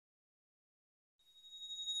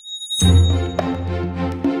Top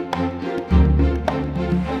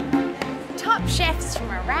chefs from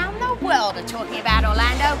around the world are talking about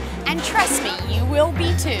Orlando, and trust me, you will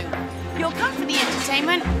be too. You'll come for the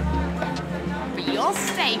entertainment, but you'll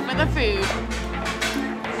stay for the food.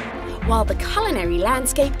 While the culinary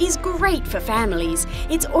landscape is great for families,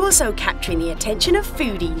 it's also capturing the attention of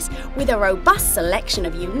foodies with a robust selection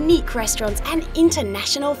of unique restaurants and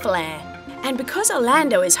international flair. And because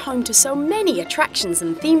Orlando is home to so many attractions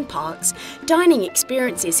and theme parks, dining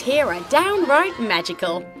experiences here are downright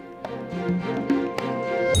magical.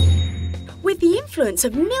 With the influence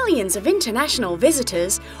of millions of international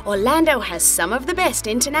visitors, Orlando has some of the best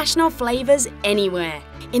international flavours anywhere.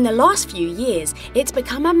 In the last few years, it's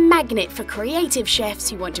become a magnet for creative chefs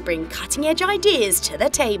who want to bring cutting-edge ideas to the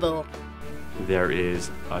table. There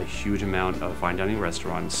is a huge amount of fine dining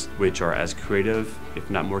restaurants which are as creative, if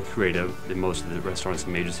not more creative, than most of the restaurants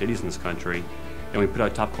in major cities in this country, and we put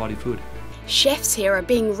out top quality food. Chefs here are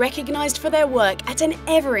being recognised for their work at an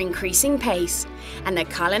ever-increasing pace, and the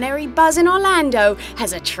culinary buzz in Orlando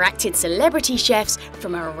has attracted celebrity chefs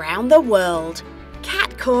from around the world.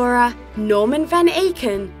 Kat Cora, Norman Van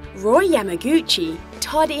Aken, Roy Yamaguchi,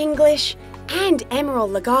 Todd English, and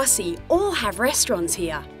Emerald Lagasse all have restaurants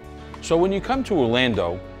here. So when you come to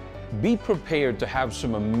Orlando, be prepared to have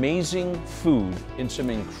some amazing food in some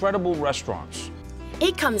incredible restaurants.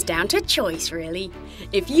 It comes down to choice, really.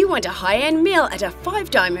 If you want a high-end meal at a Five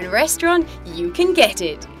Diamond restaurant, you can get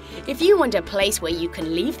it. If you want a place where you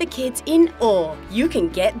can leave the kids in awe, you can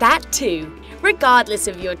get that too. Regardless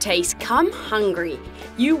of your taste, come hungry.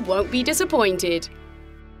 You won't be disappointed.